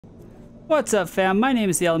What's up, fam? My name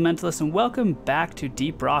is the Elementalist, and welcome back to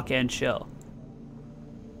Deep Rock and Chill.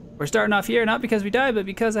 We're starting off here, not because we died, but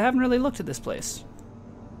because I haven't really looked at this place.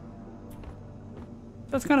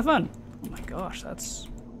 That's kind of fun. Oh my gosh, that's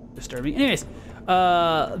disturbing. Anyways,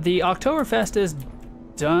 the Oktoberfest is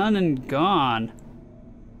done and gone.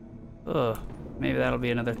 Ugh, maybe that'll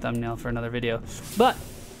be another thumbnail for another video. But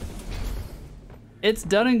it's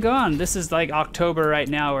done and gone. This is like October right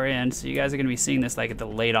now we're in, so you guys are gonna be seeing this like at the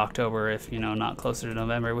late October, if you know, not closer to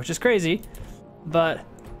November, which is crazy. But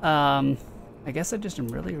I guess I just am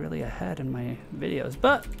really ahead in my videos.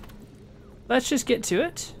 But let's just get to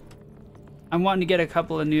it. I'm wanting to get a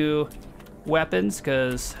couple of new weapons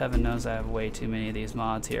because heaven knows I have way too many of these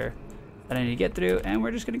mods here that I need to get through, and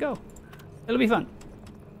we're just gonna go. It'll be fun.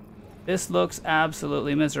 This looks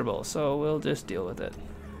absolutely miserable, so we'll just deal with it.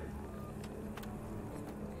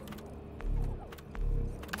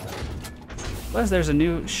 Plus, there's a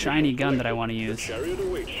new shiny gun that I want to use. Chariot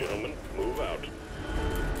awaits, gentlemen. Move out.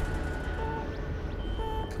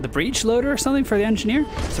 The breech loader or something for the engineer?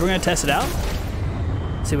 So we're gonna test it out.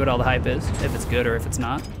 See what all the hype is, if it's good or if it's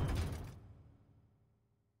not.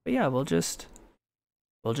 But yeah, we'll just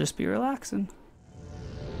be relaxing.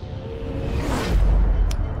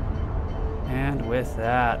 And with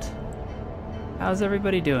that, how's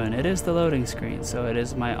everybody doing? It is the loading screen, so it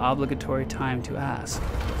is my obligatory time to ask.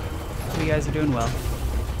 Hope you guys are doing well.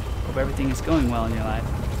 Hope everything is going well in your life.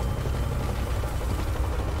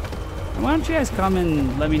 And why don't you guys come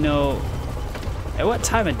and let me know at what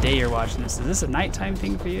time of day you're watching this? Is this a nighttime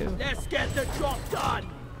thing for you? Let's get the job done!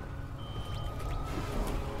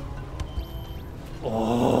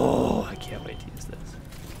 Oh, I can't wait to use this.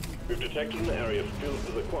 We've detected an area filled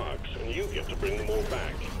with the quarks, and you get to bring them all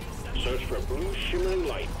back. Search for a blue shimmering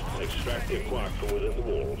light and extract the quark from within the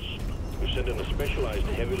walls. We've sent in a specialized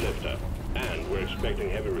heavy lifter, and we're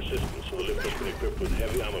expecting heavy resistance, so the lifter's been equipped with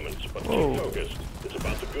heavy armaments. But keep focused, it's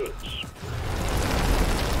about the goods.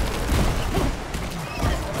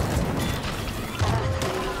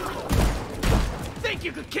 Think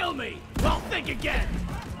you could kill me? Well, think again!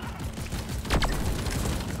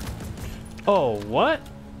 Oh, what?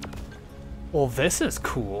 Well, this is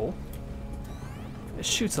cool. It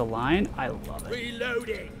shoots a line. I love it.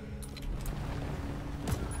 Reloading!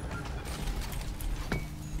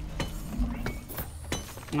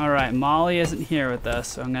 All right, Molly isn't here with us,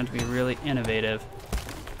 so I'm going to be really innovative.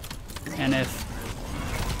 And if...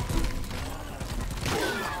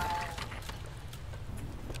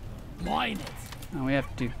 Mine it! Oh, we have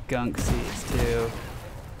to do gunk seeds, too.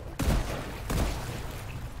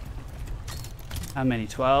 How many?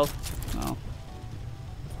 12? Oh.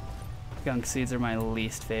 Gunk seeds are my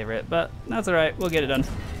least favorite, but that's all right. We'll get it done.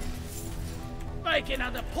 Make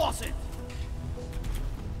another deposit!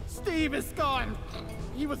 Steve is gone!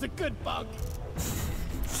 He was a good bug.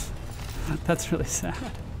 That's really sad.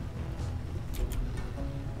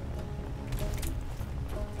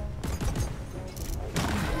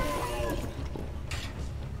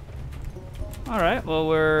 All right, well,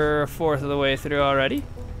 we're a fourth of the way through already.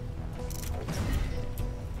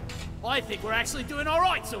 I think we're actually doing all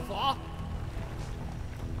right so far.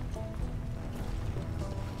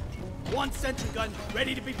 One sentry gun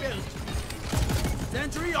ready to be built.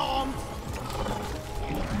 Sentry armed.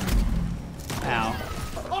 Ow.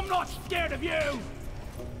 I'm not scared of you!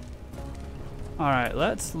 All right,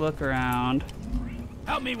 let's look around.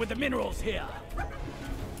 Help me with the minerals here.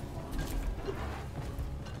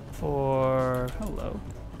 For... hello.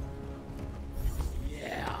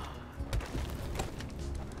 Yeah.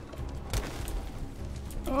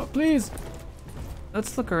 Oh, please.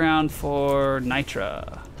 Let's look around for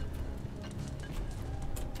nitra.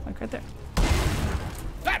 Like right there.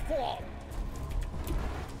 Platform!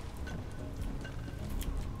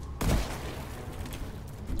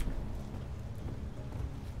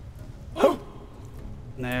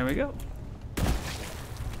 There we go.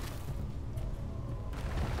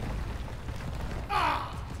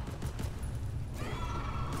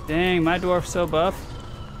 Dang, my dwarf's so buff.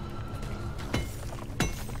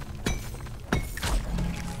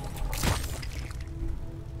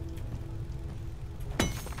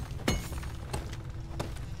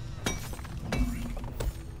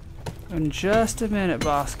 In just a minute,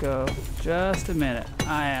 Bosco. Just a minute.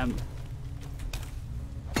 I am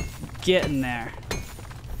getting there.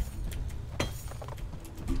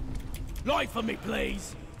 Light for me,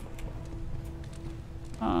 please.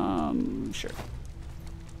 Sure.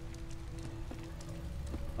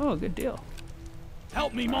 Oh, good deal.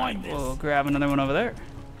 Help me mine this. We'll grab another one over there.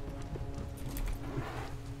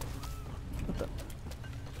 What the?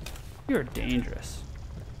 You're dangerous.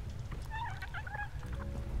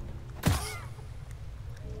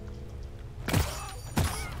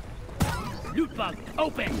 bug,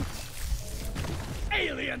 open!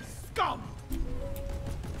 Alien scum!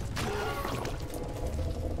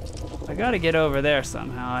 I gotta get over there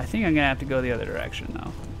somehow. I think I'm gonna have to go the other direction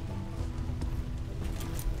though.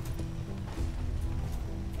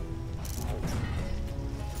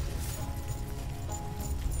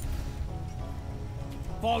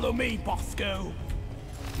 Follow me, Bosco!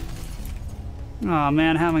 Oh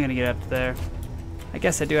man, how am I gonna get up there? I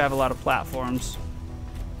guess I do have a lot of platforms.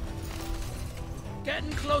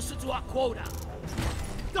 Getting closer to our quota.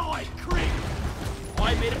 Die, creep!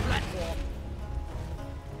 I made a platform.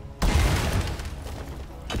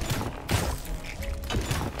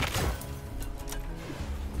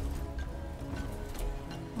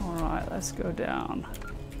 Alright, let's go down.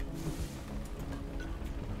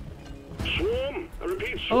 Swarm! I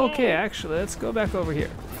repeat, swarm! Okay, actually, let's go back over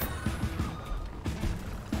here.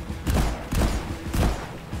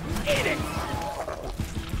 Eat it!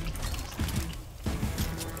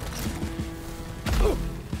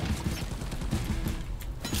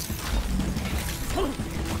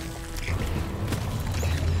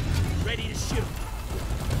 Ready to shoot.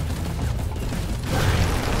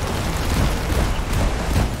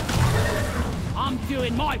 I'm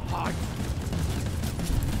doing my part.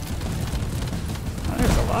 Oh,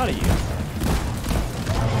 there's a lot of you.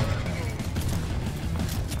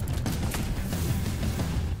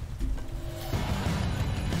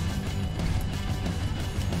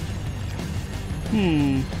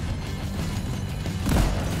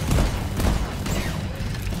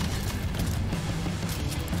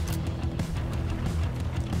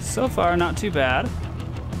 So far, not too bad.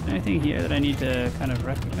 Anything here that I need to kind of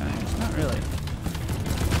recognize? Not really.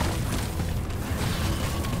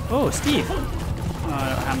 Oh, Steve! Oh, I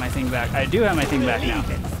don't have my thing back. I do have my thing back now.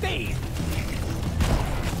 Stay.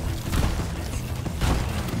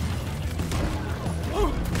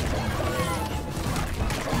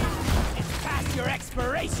 It's past your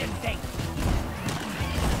expiration date.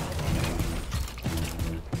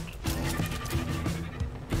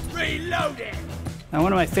 Reloading. Now,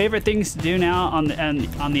 one of my favorite things to do now on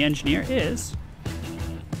the engineer is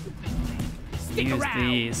Stick use around.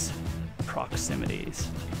 these proximities.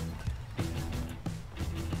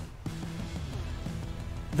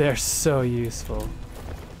 They're so useful.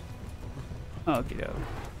 Okie doke.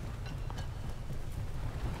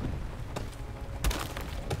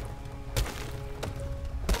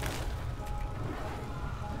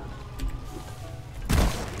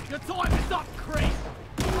 Your time is up, creep.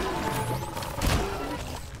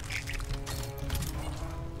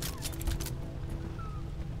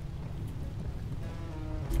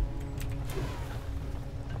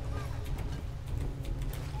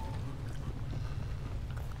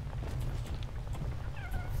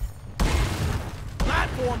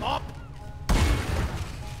 Platform up.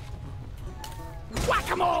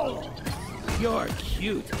 Whack-a-mole. You're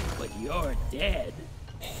cute, but you're dead.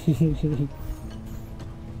 It's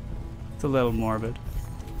a little morbid.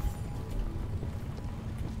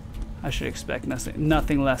 I should expect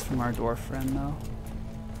nothing less from our dwarf friend, though.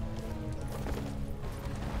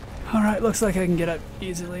 Alright, looks like I can get up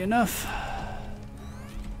easily enough.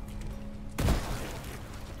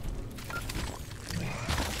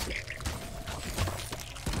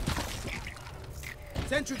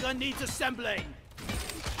 Sentry gun needs assembling.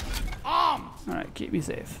 Armed. Alright, keep me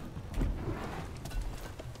safe.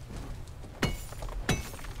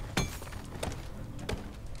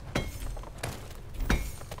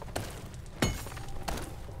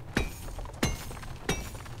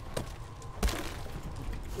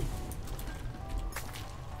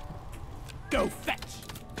 Go fetch.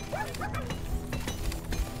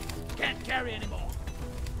 Can't carry anymore.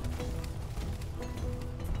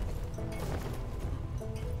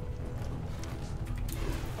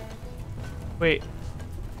 Wait,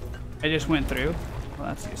 I just went through? Well,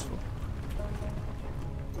 that's useful.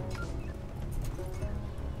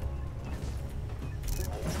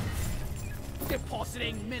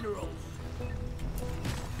 Depositing minerals.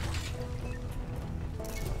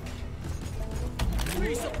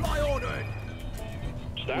 Resupply ordered.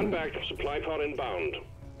 Stand back, supply pod inbound.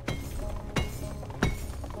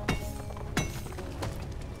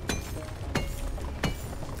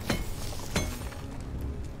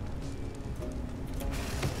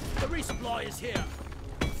 The resupply is here.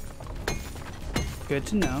 Good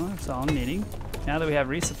to know, that's all I'm needing. Now that we have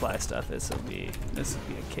resupply stuff, this will be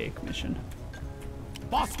a cake mission.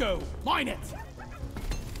 Bosco, mine it.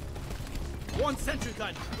 One sentry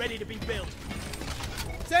gun ready to be built.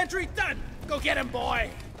 Sentry done. Go get him, boy.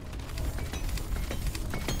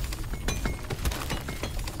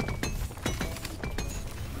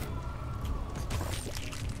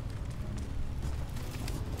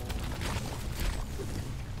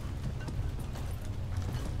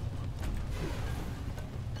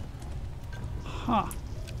 Huh.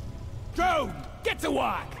 Drone, get to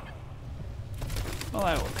work! Well,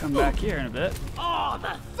 I will come back here in a bit. Oh,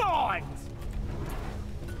 the thorns!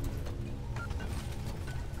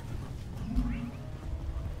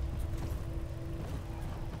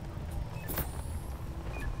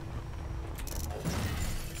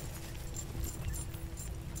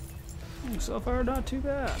 So far, not too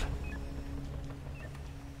bad.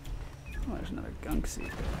 Oh, there's another gunk seed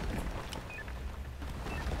there.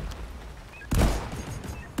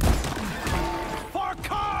 For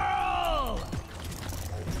Carl!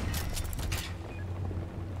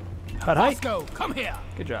 Hut hike. Bosco, come here!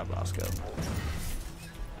 Good job, Bosco.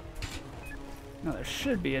 Now there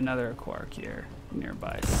should be another quark here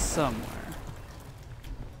nearby somewhere.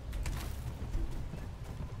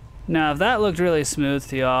 Now, if that looked really smooth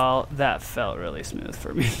to y'all, that felt really smooth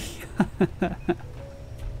for me.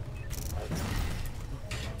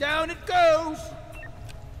 Down it goes!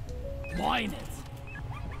 Mine it!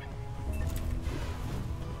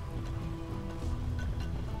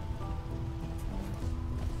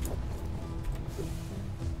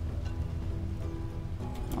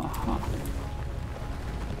 Uh-huh.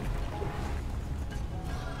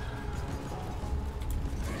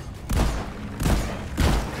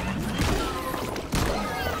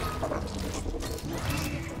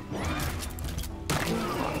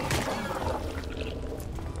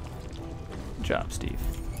 Good job, Steve.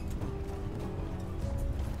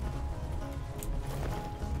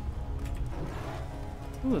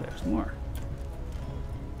 Ooh, there's more.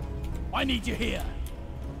 I need you here.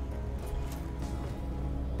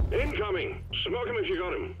 Incoming! Smoke him if you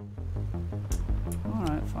got him.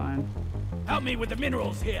 Alright, fine. Help me with the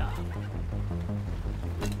minerals here.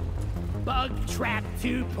 Bug Trap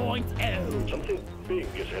 2.0. Something big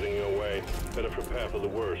is heading your way. Better prepare for the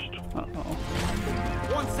worst. Uh-oh.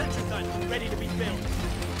 One sentry gun ready to be built.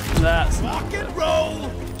 That's Rock not and good.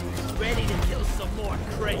 roll! Ready to kill some more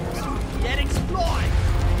crates. Getting supplied!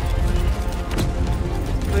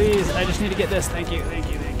 Please, I just need to get this. Thank you, thank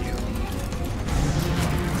you, thank you.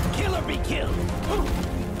 Killer be killed!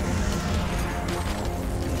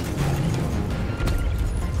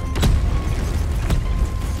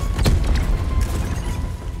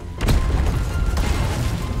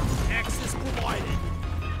 Access provided.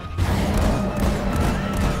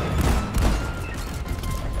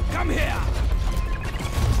 Come here!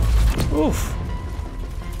 Oof.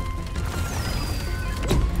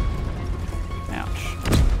 Ouch.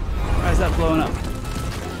 Why is that blowing up?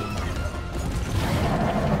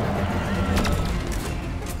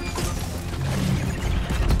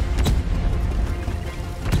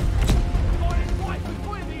 Right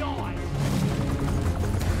between the eyes!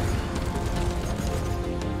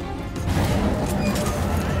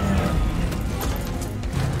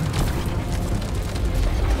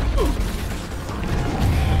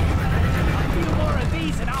 A few more of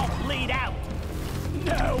these and I'll bleed out.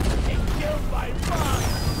 No, it killed my bug.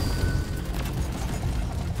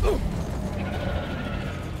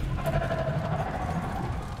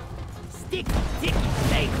 Sticky, sticky,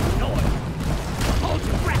 fake noise. Hold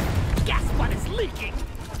your breath. Gas bud is leaking.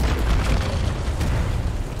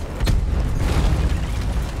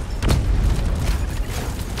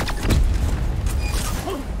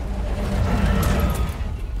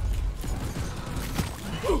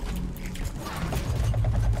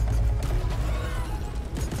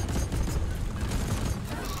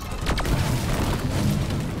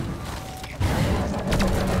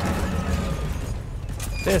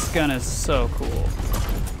 This gun is so cool.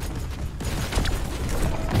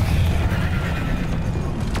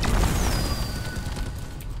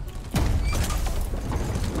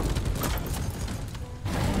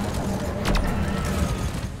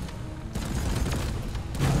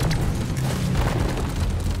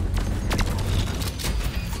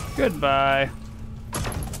 Goodbye.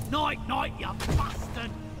 Night, night, you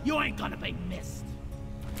bastard. You ain't gonna be missed.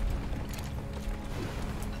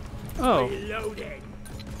 Oh, Reloading.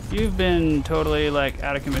 you've been totally like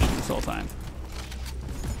out of commission this whole time.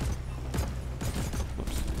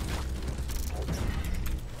 Whoops.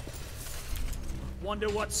 Wonder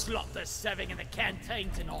what slot they're serving in the canteen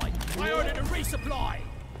tonight. I ordered a resupply.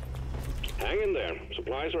 Hang in there.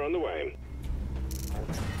 Supplies are on the way.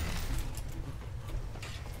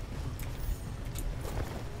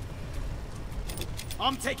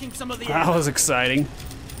 I'm taking some of the That was exciting.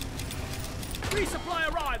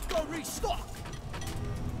 resupply arrived. Go restock.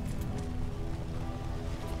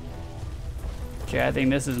 Okay, I think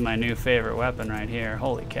this is my new favorite weapon right here.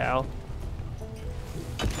 Holy cow.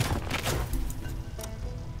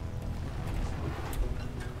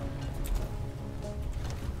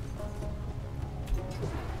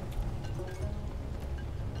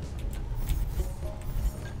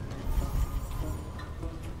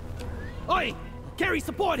 Oi! Carry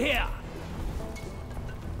support here!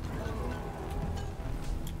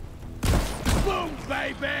 Boom,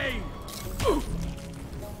 baby!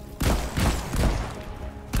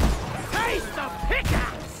 Taste the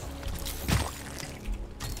pickaxe!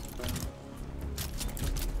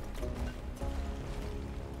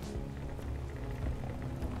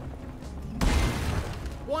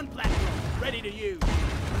 One platform, ready to use.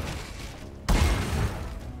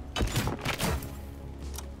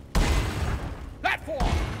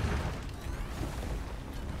 Platform!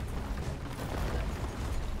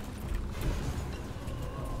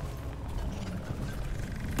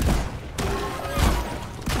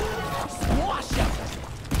 Squash him!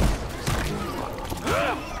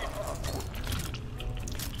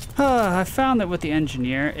 I found that with the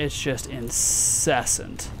engineer, it's just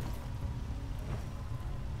incessant.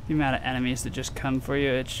 The amount of enemies that just come for you,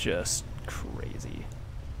 it's just crazy.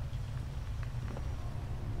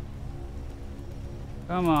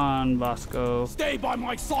 Come on, Bosco. Stay by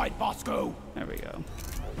my side, Bosco! There we go.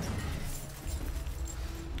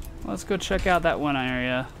 Let's go check out that one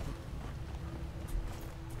area.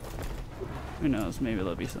 Who knows, maybe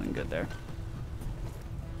there'll be something good there.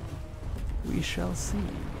 We shall see.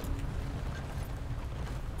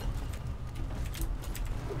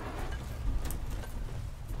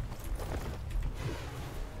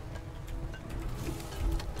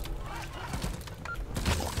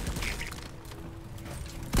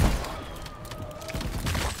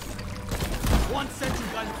 One sentry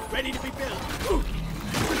gun ready to be built.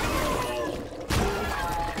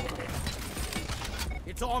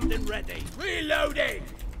 It's armed and ready. Reloading!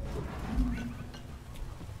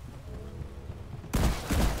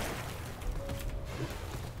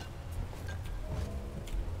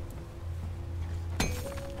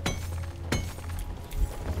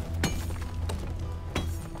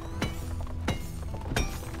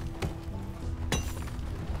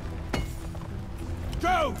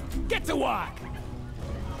 Go! Get to work!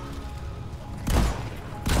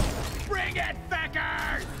 Bring it,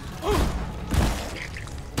 feckers!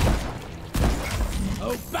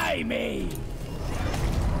 Obey me!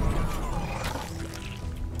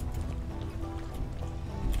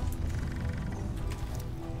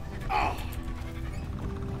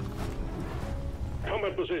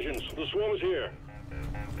 Combat positions. The swarm is here.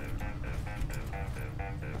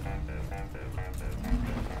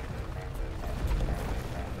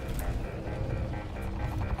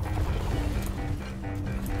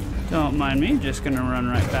 Don't mind me, just gonna run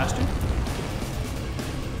right past you.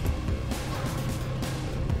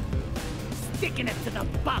 Sticking it to the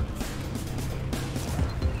bugs!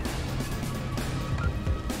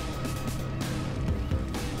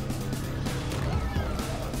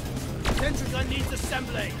 Sentry gun needs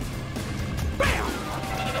assembly! Bam!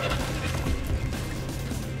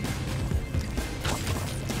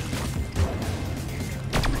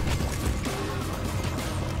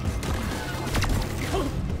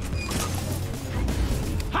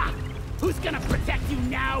 Ha! Who's gonna protect you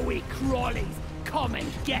now, we crawlies? Come and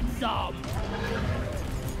get some!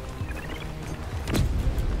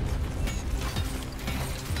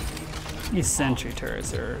 These sentry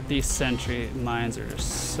turrets are, these sentry mines are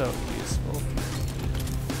just so useful.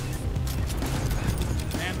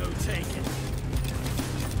 Ammo taken.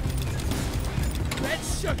 Red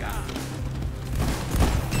sugar!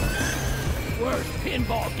 Worst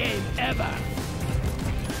pinball game ever!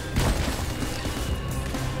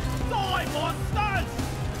 Die, monsters!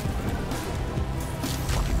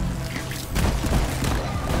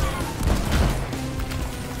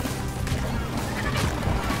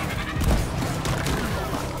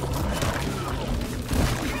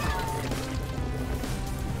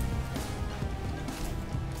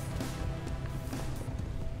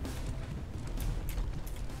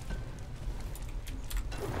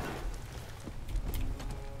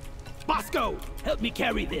 Bosco, help me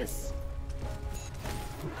carry this.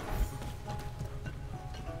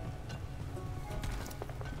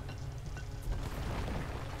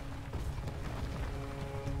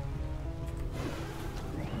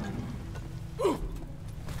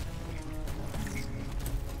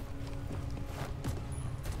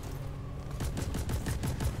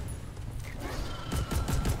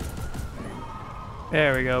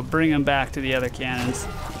 There we go, bring them back to the other cannons.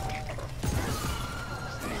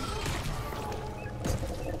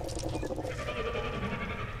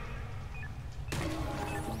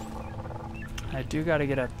 I do gotta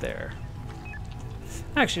get up there.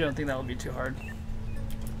 I actually don't think that will be too hard.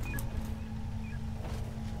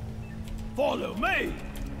 Follow me!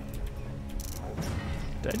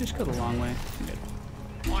 Did I just go the long way?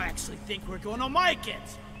 Good. I actually think we're gonna make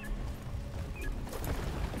it!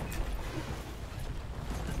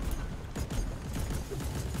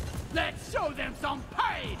 Let's show them some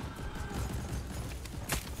pain!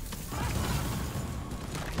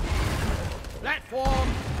 Platform!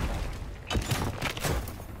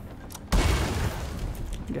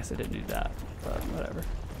 I guess I didn't need that, but whatever.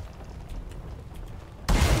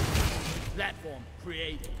 Platform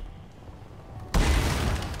created.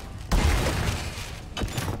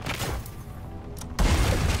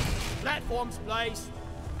 Platforms placed.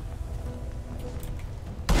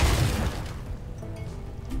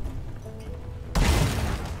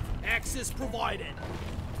 Access provided.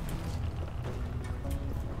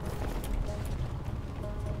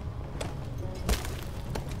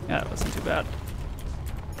 Yeah, that wasn't too bad.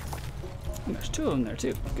 And there's two of them there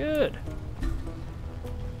too. Good.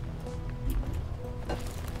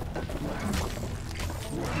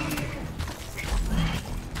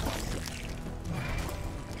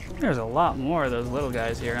 There's a lot more of those little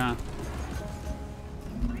guys here, huh?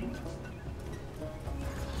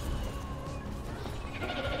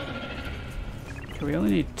 Okay, we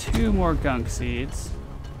only need 2 more gunk seeds.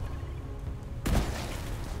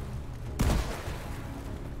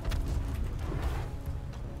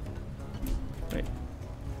 Wait.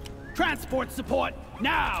 Transport support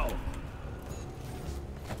now!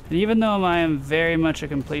 And even though I am very much a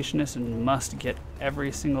completionist and must get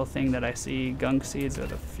every single thing that I see, gunk seeds are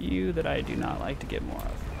the few that I do not like to get more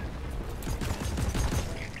of.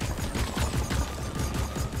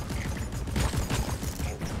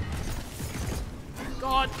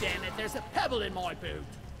 God damn it, there's a pebble in my boot.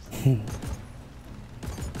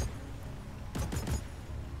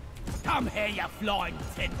 Come here, you flying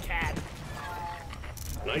tin can.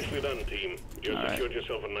 Nicely done, team. You have secured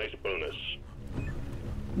yourself a nice bonus.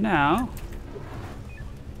 Now,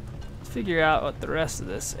 let's figure out what the rest of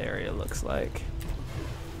this area looks like.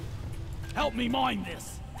 Help me mine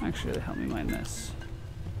this. Actually, help me mine this.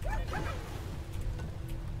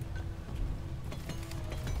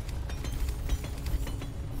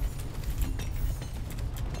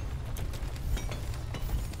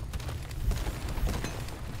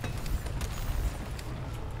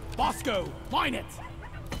 Bosco, mine it.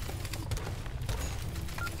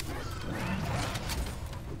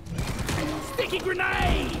 Sticky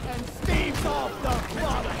grenade! And Steve's off the floor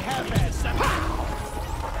of heaven!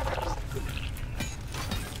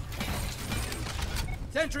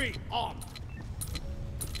 Sentry on!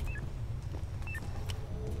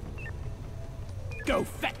 Go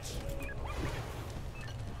fetch!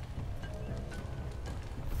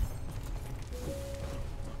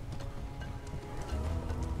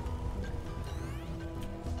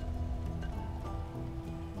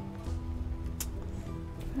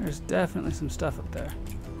 There's definitely some stuff up there.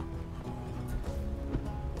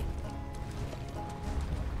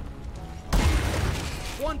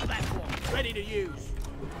 One platform, ready to use.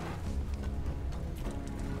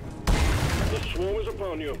 The swarm is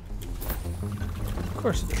upon you. Of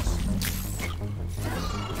course it is.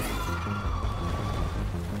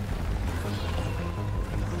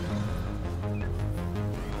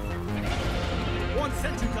 One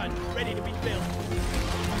sentry gun, ready to be built.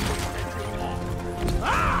 Sentry off.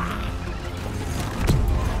 Ah!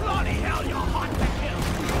 Bloody hell, you're hot to kill!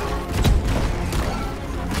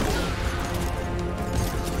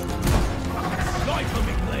 Rifle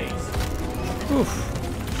me, please! Oof.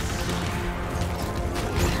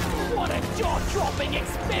 What a jaw-dropping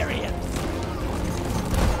experience!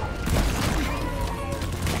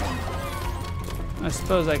 I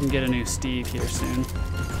suppose I can get a new Steve here soon.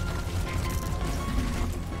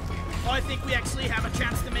 I think we actually have a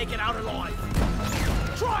chance to make it out alive.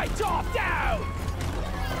 Try top down!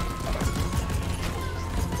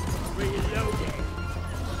 Reloading.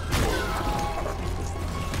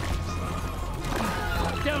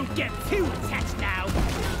 Don't get too attached now.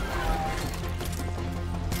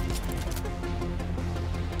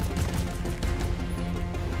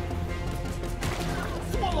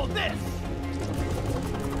 Swallow this!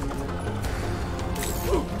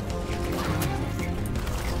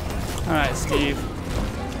 All right, Steve.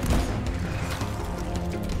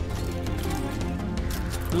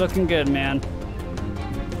 Looking good, man.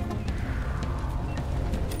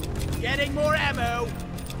 Getting more ammo.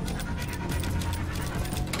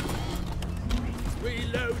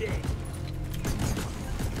 Reloading.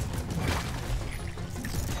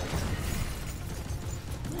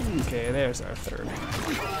 Okay, there's our third.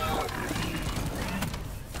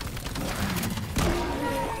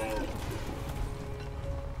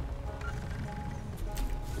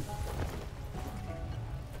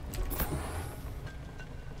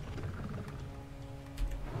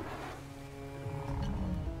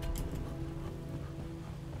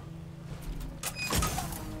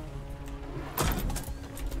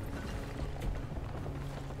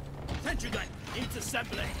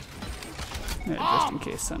 assembly. Yeah, just in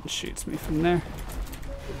case something shoots me from there.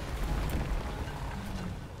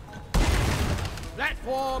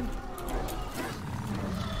 Platform.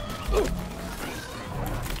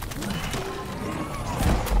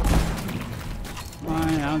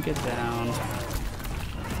 Fine, I'll get down.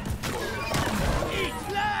 Eat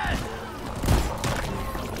land.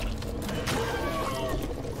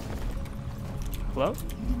 Hello?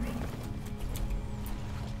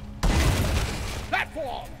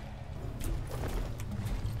 Platform.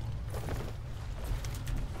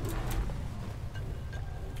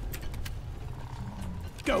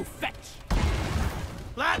 Go fetch.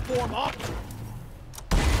 Platform up.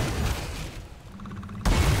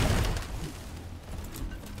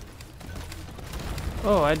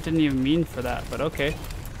 Oh, I didn't even mean for that, but okay.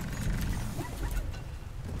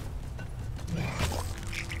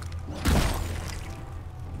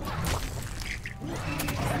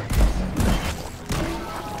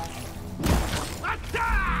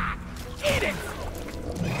 Attack! Eat it!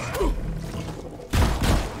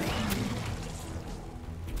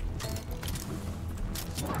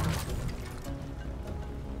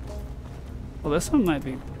 Well, this one might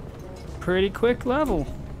be pretty quick level.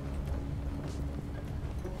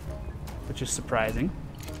 Which is surprising.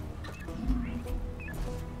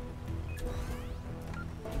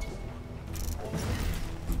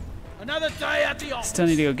 Another day at the office. Still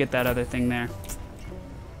need to go get that other thing there.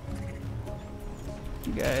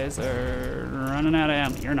 You guys are running out of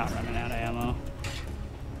ammo. You're not running out of ammo.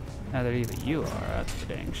 Neither even you are, that's for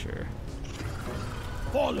dang sure.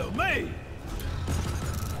 Follow me.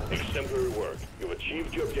 Exemplary work. You've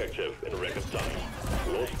achieved your objective in record time.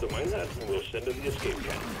 We'll also mine that and we'll send in the escape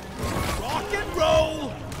camp. Rock and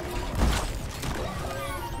roll.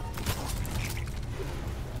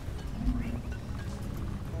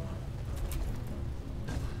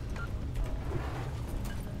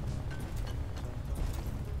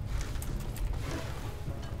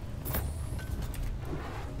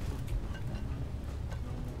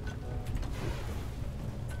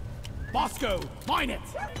 Bosco, mine it!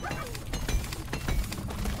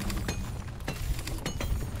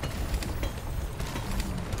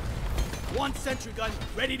 One sentry gun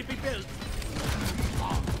ready to be built.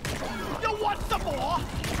 You want some more?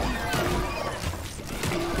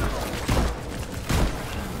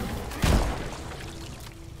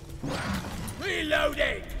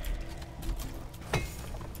 Reloading!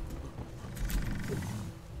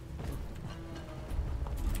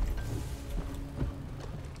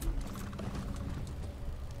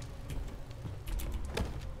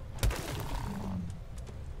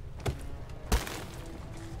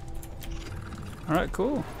 All right,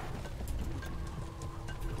 cool.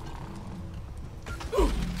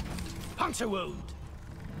 Puncture wound.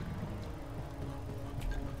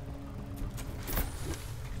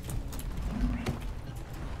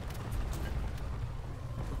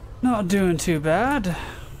 Not doing too bad.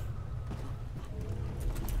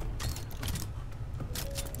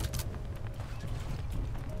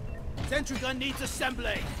 Sentry gun needs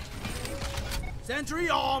assembly. Sentry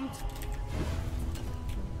armed.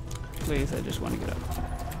 Please, I just want to get up.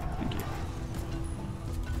 Thank you.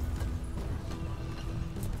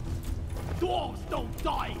 Dwarves don't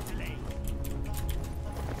die easily.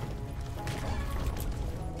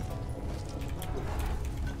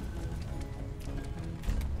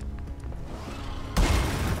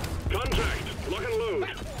 Contact! Lock and load!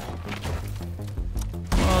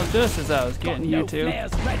 Well, just as I was getting you two.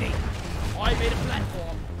 Flares ready. I made a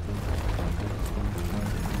platform.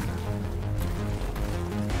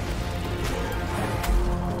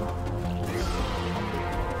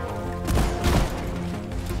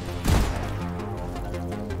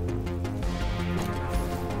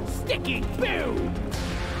 Sticky boo!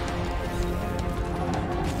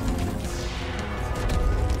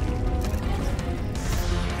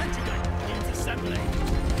 Sentry gun needs assembly.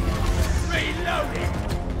 Reloading!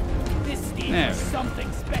 This There. needs something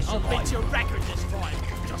special. I'll beat your record this time.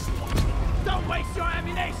 Just watch me. Don't waste your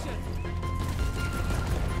ammunition!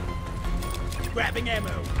 Grabbing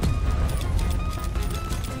ammo.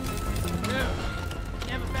 No.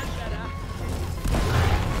 Never felt better.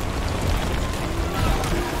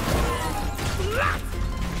 Blast!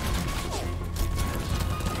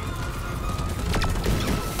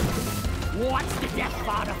 What's the death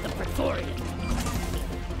part of the Praetorian?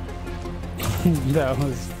 That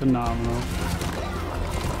was phenomenal.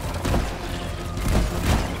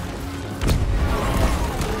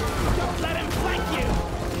 Don't let him flank you!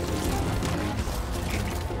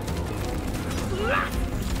 Blast!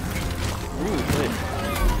 Ooh, good.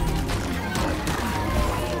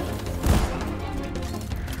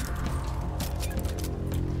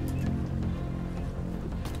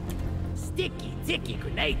 Sticky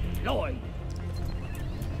grenade deployed.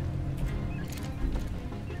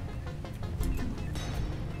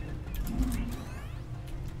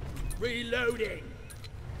 Reloading.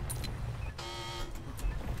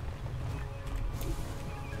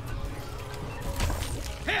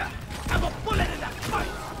 Here, have a bullet in that fight.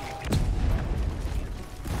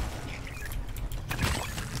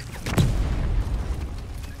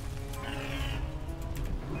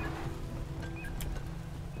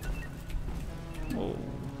 Whoa.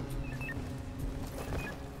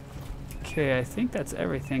 Okay, I think that's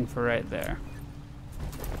everything for right there.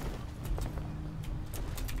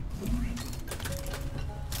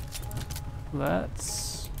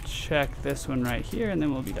 Let's check this one right here and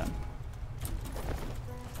then we'll be done.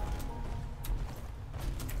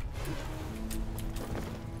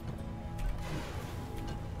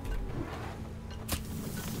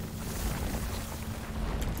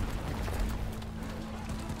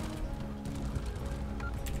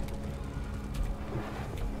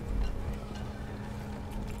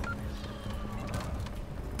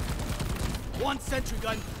 One sentry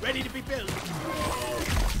gun ready to be built.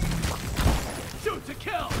 Shoot to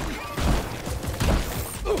kill.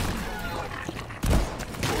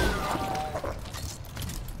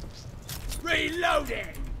 Reloading.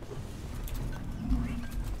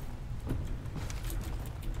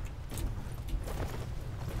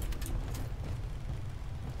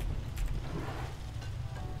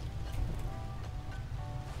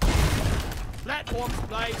 Platforms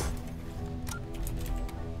placed.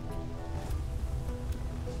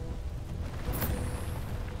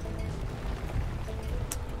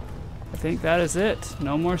 I think that is it.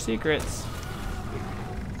 No more secrets.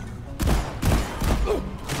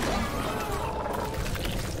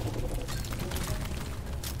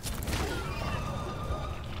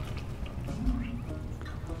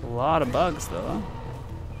 A lot of bugs though.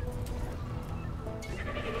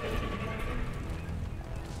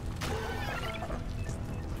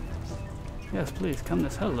 Yes, please come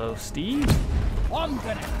this. Hello, Steve. I'm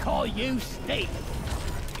gonna call you Steve.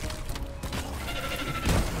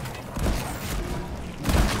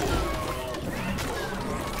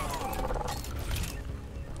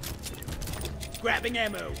 Grabbing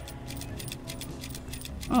ammo.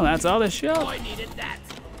 Oh, that's all the shell. I needed that.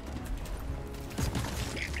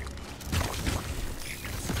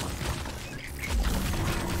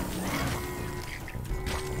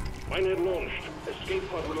 Minehead launched. Escape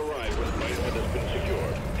pod will arrive when Minehead has been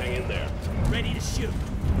secured. Hang in there. Ready to shoot.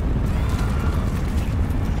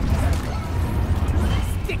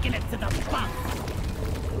 Sticking it to the bump.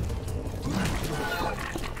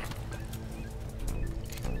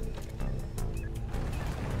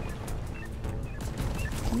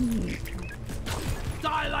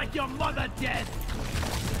 Die like your mother dead.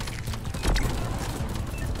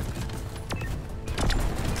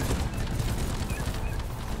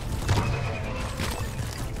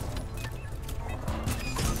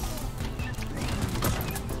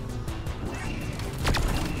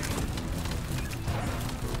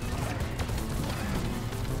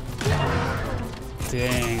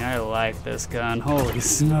 Dang, I like this gun. Holy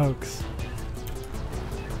smokes.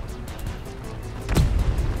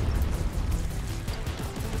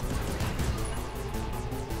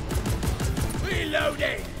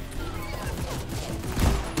 Reloading.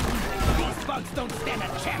 These bugs don't stand a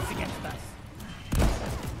chance against us.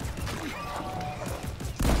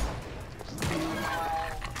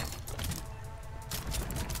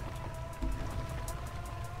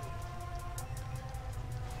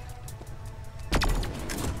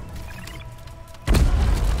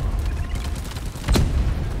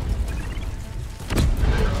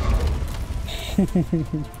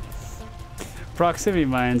 Proximity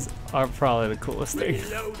mines are probably the coolest thing.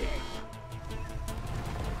 Reloading.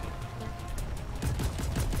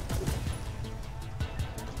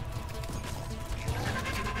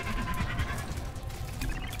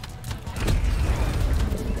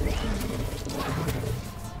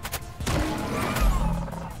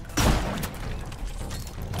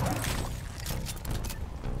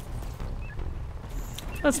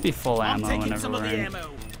 Let's be full I'm ammo taking whenever some of we're the in. ammo.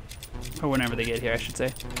 Or whenever they get here, I should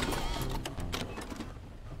say.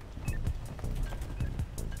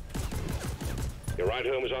 Your ride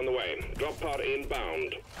home is on the way. Drop pod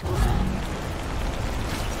inbound.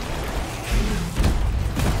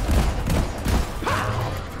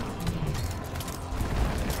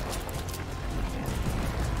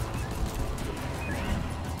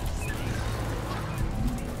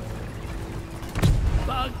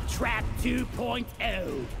 Bug Trap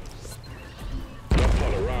 2.0. Drop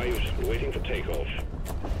pod arrives, waiting for takeoff.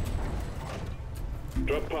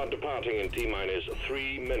 Drop pod departing in T-minus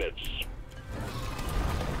 3 minutes.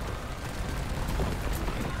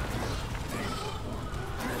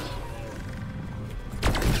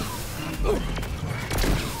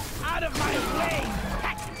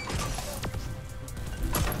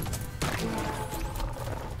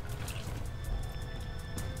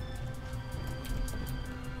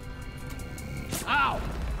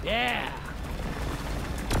 Yeah!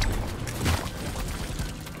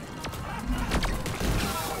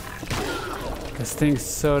 This thing's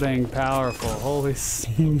so dang powerful. Holy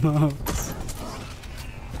smokes.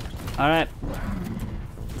 Alright.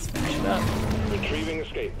 Let's finish it up. Retrieving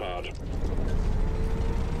escape pod.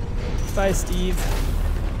 Bye, Steve.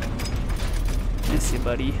 Miss you,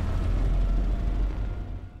 buddy.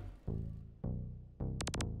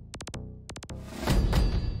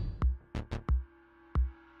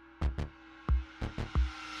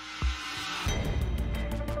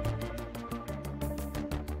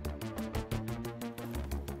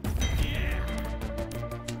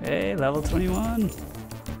 Hey, level 21.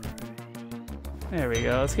 There we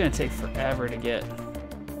go. It's gonna take forever to get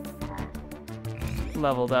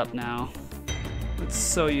leveled up now. It's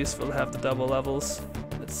so useful to have the double levels.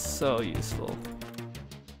 It's so useful.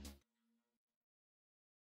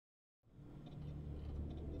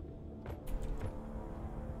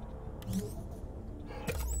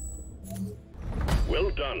 Well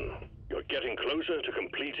done. You're getting closer to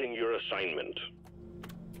completing your assignment.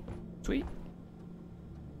 Sweet.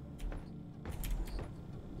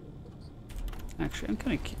 Actually, I'm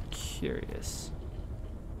kind of curious.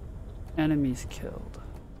 Enemies killed.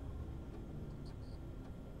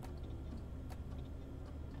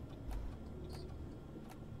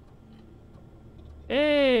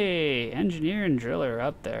 Hey, engineer and driller are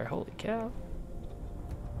up there. Holy cow.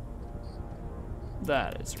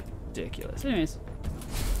 That is ridiculous. Anyways.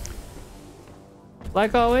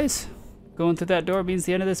 Like always, going through that door means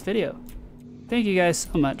the end of this video. Thank you guys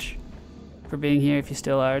so much for being here if you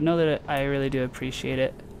still are. Know that I really do appreciate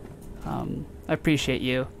it. I appreciate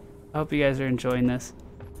you. I hope you guys are enjoying this.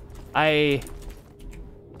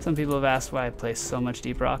 Some people have asked why I play so much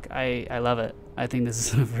Deep Rock. I love it. I think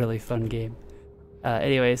this is a really fun game.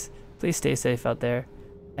 Anyways, please stay safe out there,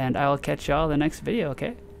 and I will catch y'all in the next video,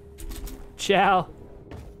 okay? Ciao!